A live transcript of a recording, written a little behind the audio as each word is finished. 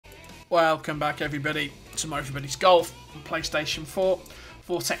Welcome back everybody to My Everybody's Golf on PlayStation 4.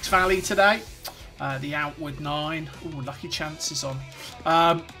 Vortex Valley today. The Outward 9. Ooh, lucky chances on.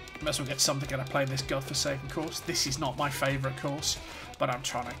 Might as well get something to play this godforsaken course. This is not my favourite course, but I'm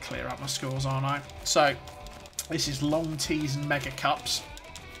trying to clear up my scores, aren't I? So, this is long tees and mega cups.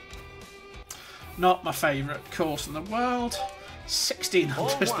 Not my favourite course in the world.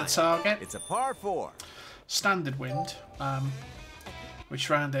 1600 is the target. It's a par 4. Standard wind, which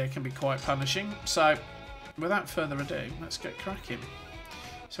round here can be quite punishing. So, without further ado, let's get cracking.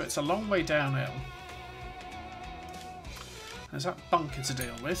 So it's a long way downhill. There's that bunker to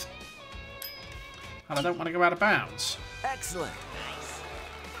deal with, and I don't want to go out of bounds. Excellent.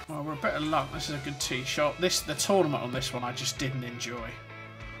 Well, we're a bit of luck. This is a good tee shot. The tournament on this one, I just didn't enjoy.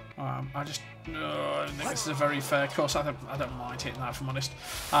 I don't think this is a very fair course. I don't mind hitting that, if I'm honest.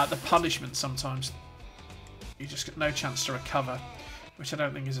 The punishment sometimes, you just get no chance to recover, which I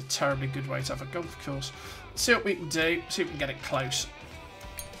don't think is a terribly good way to have a golf course. Let's see what we can do. See if we can get it close.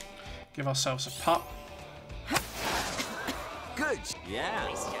 Give ourselves a putt. Good. Yeah.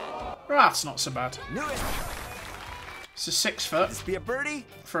 Right, that's not so bad. Knew it. It's a 6 foot. This be a birdie?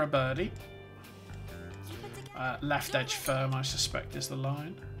 For a birdie. Left edge firm, I suspect, is the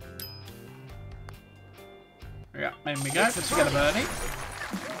line. Yeah, in we go. Let's get a birdie.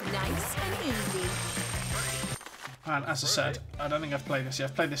 Nice and easy. And as I said, I don't think I've played this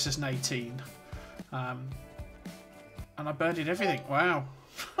yet. I've played this as an 18. And I birdied everything. Wow.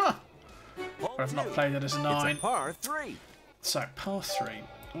 But I've not played it as a 9. It's a par 3. So, par 3.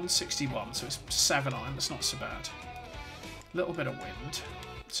 161, so it's 7 iron. That's not so bad. A little bit of wind.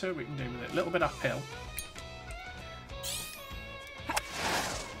 See what we can do with it. A little bit uphill.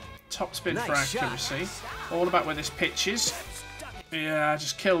 Top spin for accuracy. All about where this pitch is. Yeah, I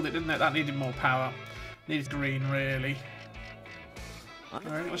just killed it, didn't it? That needed more power. Needed green, really.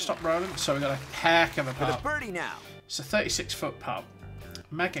 Alright, let's stop rolling. So we've got a heck of a putt. With a birdie now. It's a 36-foot putt.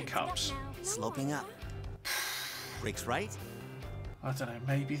 Mega cups. Sloping up. Breaks right. I don't know,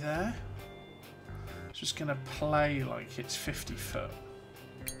 maybe there. Just going to play like it's 50 foot.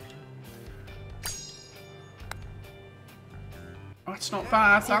 That's not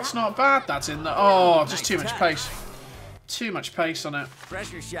bad. That's not bad. That's in the... Oh, just too much pace. Too much pace on it.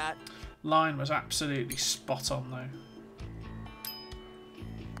 Pressure shot. Line was absolutely spot on, though.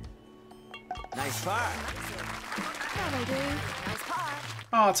 Nice par. That'll do. Nice par.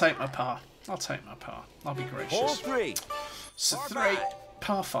 I'll take my par. I'll take my par. I'll be gracious. Hole 3. So Par 3,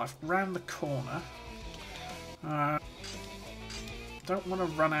 par 5, round the corner. Don't want to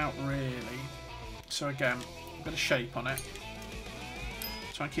run out really. So again, a bit of shape on it.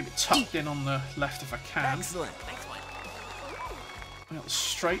 Try and keep it tucked in on the left if I can. Excellent. I'll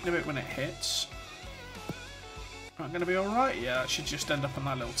straighten a bit when it hits. I'm going to be alright. Yeah, that should just end up on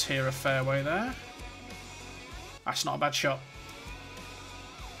that little tier of fairway there. That's not a bad shot.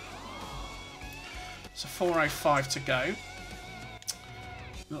 So 405 to go.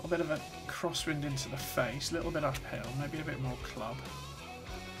 A little bit of a crosswind into the face, a little bit uphill, maybe a bit more club.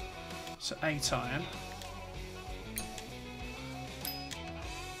 So 8 iron.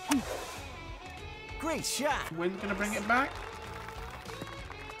 Great shot. Wind going to bring it back?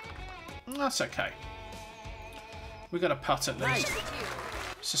 That's okay. We got a putt at least. Nice.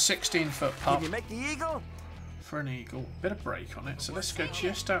 It's a 16-foot Can putt you make the eagle? for an eagle. Bit of break on it, so let's go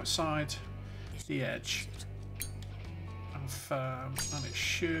just outside the edge. And firm, and it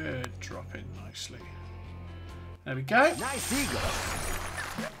should drop in nicely. There we go. Nice eagle.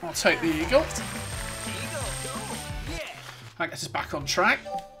 I'll take the eagle. That gets us back on track.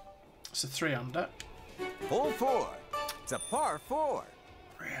 It's a 3 under. Hole 4. It's a par 4.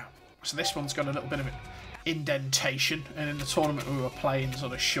 Yeah. So this one's got a little bit of indentation, and in the tournament we were playing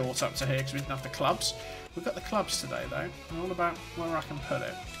sort of short up to here because we didn't have the clubs. We've got the clubs today though. I'm all about where I can put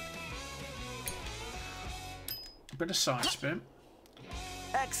it. A bit of side spin.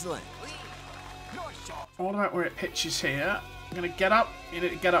 Excellent. All about where it pitches here. I'm going to get up. You need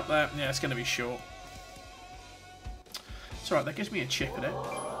to get up there. Yeah, it's going to be short. It's alright, that gives me a chip at it.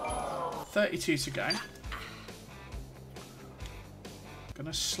 32 to go. Going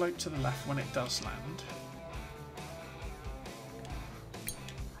to slope to the left when it does land.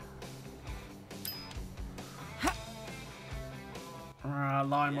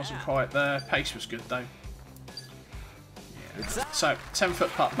 Line wasn't quite there. Pace was good though. Yeah. So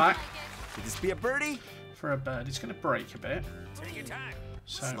 10-foot putt back. Could this be a birdie? For a bird, it's going to break a bit. Take your time.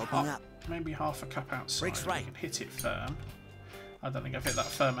 So maybe half a cup outside. Breaks right. I can hit it firm. I don't think I've hit that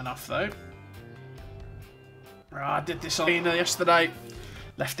firm enough though. I did this on yesterday.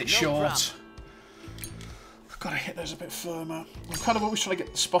 Left it short. Got to hit those a bit firmer. I'm kind of always trying to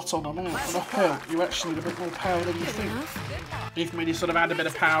get the spot on. I know on a hill, you actually need a bit more power than you think. Even when you sort of add a bit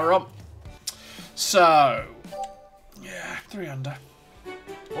of power on. So, yeah, 3 under.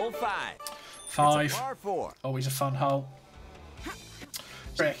 Hole 5. 5. It's a par 4. Always a fun hole.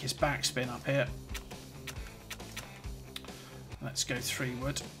 Break his backspin up here. Let's go 3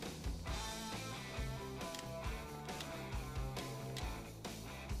 wood.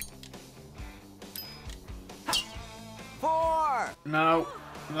 No,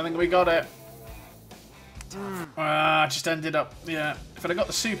 I think we got it. Just ended up, yeah. If I'd have got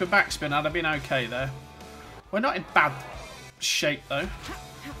the super backspin, I'd have been okay there. We're not in bad shape though.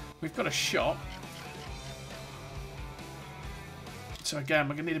 We've got a shot. So again,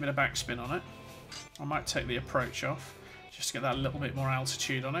 we're going to need a bit of backspin on it. I might take the approach off, just to get that little bit more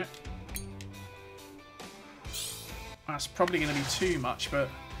altitude on it. That's probably going to be too much, but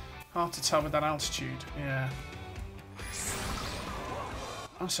hard to tell with that altitude. Yeah.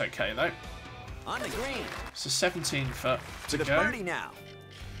 That's okay though. On the green. It's a 17 foot to the go. birdie now.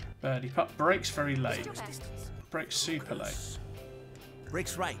 Birdie putt. Breaks very late. Breaks super late.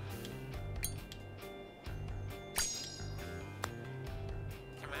 Breaks right.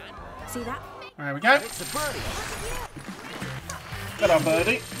 See that? There we go. It's a birdie. Got our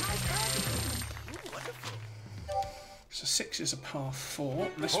birdie. So 6 is a par 4.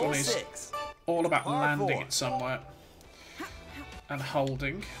 And this Hole one is 6. all about Par landing 4. it somewhere. And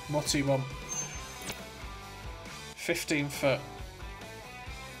holding. What do you want? 15 foot.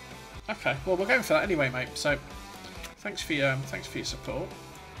 Okay, well we're going for that anyway, mate. So thanks for your support.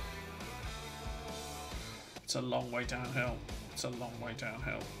 It's a long way downhill. It's a long way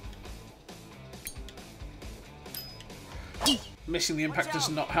downhill. Missing the impact does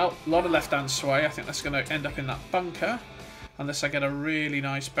not help. A lot of left-hand sway. I think that's going to end up in that bunker. Unless I get a really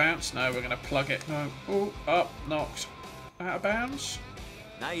nice bounce. No, we're going to plug it. No. Oh, up, knocked. Out of bounds?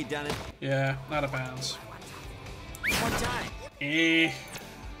 Now you done it. Yeah, out of bounds. One time. Eh.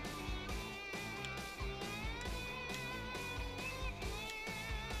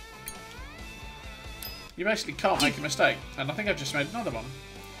 You basically can't make a mistake. And I think I've just made another one.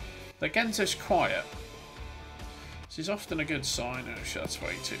 The Gento's quiet. This is often a good sign. Oh shit, that's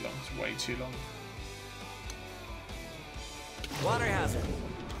way too long. It's way too long. Water hazard.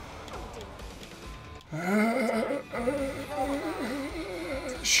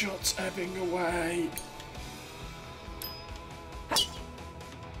 Shots ebbing away.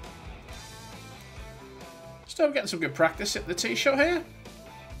 Still getting some good practice at the tee shot here.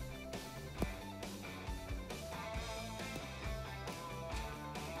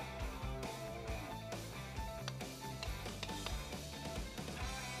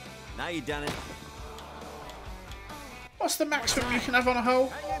 Now you done it. What's the maximum you can have on a hole?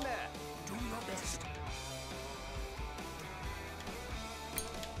 Hang in there. Do your best.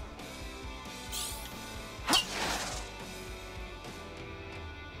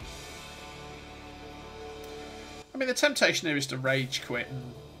 I mean, the temptation here is to rage quit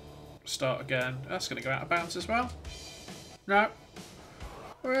and start again. That's going to go out of bounds as well. No.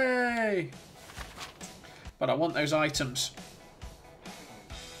 Hooray! But I want those items.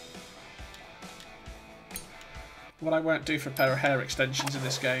 What I won't do for a pair of hair extensions in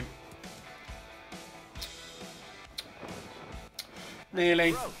this game.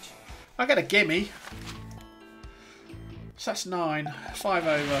 Nearly. I get a gimme. So that's 9. 5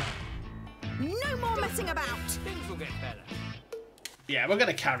 over. No more messing about. Things will get better. Yeah, we're going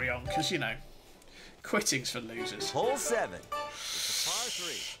to carry on because, you know, quitting's for losers. Hole 7. It's a par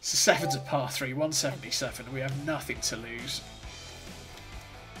 3. So 7's a par 3, 177. We have nothing to lose.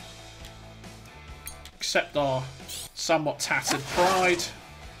 Except our somewhat tattered pride.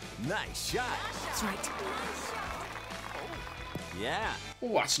 Nice shot. That's right. Yeah.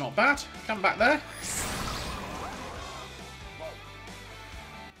 Oh, that's not bad. Come back there.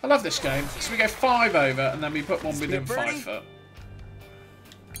 I love this game. So we go 5 over and then we put one within 5 foot.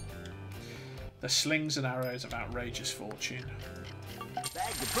 The slings and arrows of outrageous fortune.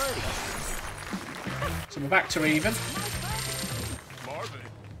 Bag the birdie. So we're back to even.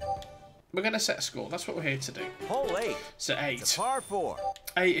 We're going to set a score. That's what we're here to do. Hole 8. So 8. It's a par 4.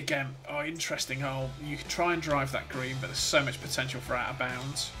 8 again. Oh, interesting hole. You can try and drive that green, but there's so much potential for out of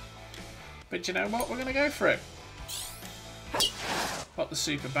bounds. But you know what? We're going to go for it. Got the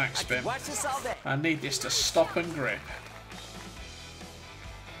super backspin. Watch this all day. I need this to stop and grip.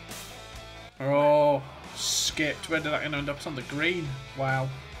 Oh, skipped. Where did that end up? It's on the green. Wow.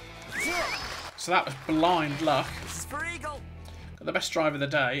 So that was blind luck. This is for eagle. Got the best drive of the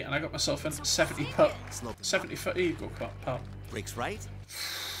day, and I got myself a 70 foot eagle putt. Breaks right.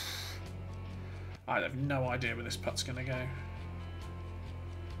 I have no idea where this putt's going to go.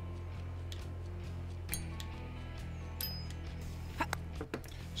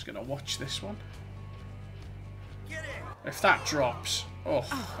 Just going to watch this one. If that drops, oh,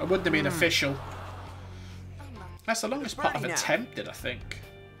 it wouldn't have been official. That's the longest putt I've attempted, I think.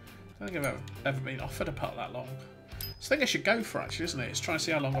 I don't think I've ever been offered a putt that long. It's the thing I should go for, actually, isn't it? It's trying to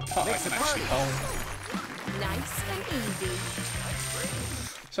see how long a putt I can actually hold. Nice and easy.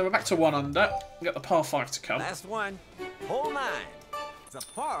 So we're back to 1 under. We've got the par 5 to come. Last one. Hole 9. It's a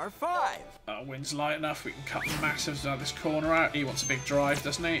par 5. Wind's light enough. We can cut massives out this corner out. He wants a big drive,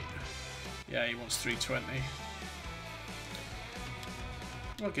 doesn't he? Yeah, he wants 320.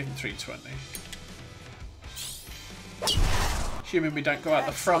 We'll give him 320. Assuming we don't go out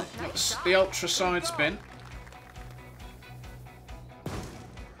the front. That's the ultra side spin.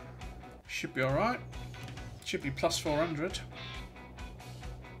 Should be alright. Should be plus 400.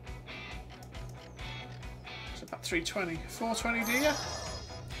 It's about 320. 420, do you?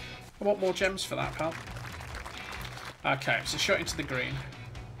 I want more gems for that, pal. Okay, so shot into the green.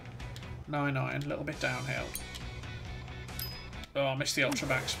 9 iron, a little bit downhill. Oh, I missed the ultra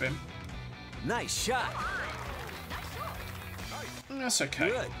backspin. Nice shot. That's okay.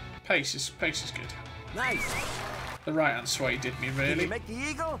 Good. Pace is good. Nice. The right hand sway did me Did really. you make the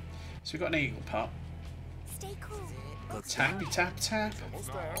eagle? So we've got an eagle putt. Stay cool. Tappy tap tap.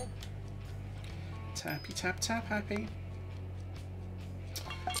 Tappy tap tap happy.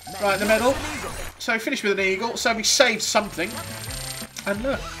 Right in the middle. So we finished with an eagle. So we saved something. And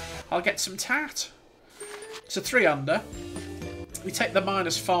look, I'll get some tat. It's a 3 under. We take the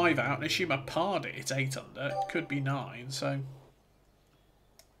 -5 out and assume I parred it. It's 8 under. It could be 9. So,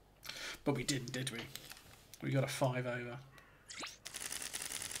 but we didn't, did we? We got a 5 over.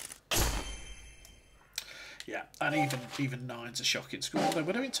 Yeah, and even 9's a shocking score. Although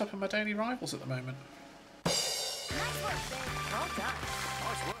we're doing top of my daily rivals at the moment.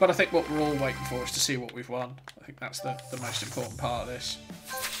 But I think what we're all waiting for is to see what we've won. I think that's the most important part of this.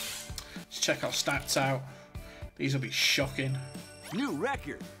 Let's check our stats out. These will be shocking. New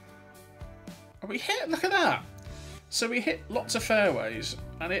record. Are we hit? Look at that. So we hit lots of fairways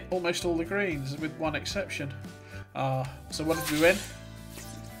and hit almost all the greens with one exception. So what did we win?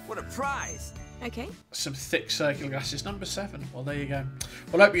 What a prize. Okay. Some thick circular glasses. Number 7. Well, there you go.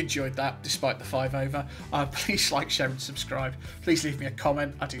 Well, I hope you enjoyed that, despite the 5 over. Please like, share and subscribe. Please leave me a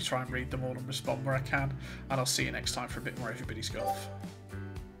comment. I do try and read them all and respond where I can. And I'll see you next time for a bit more Everybody's Golf.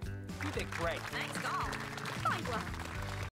 You did great. Nice golf. Fine work.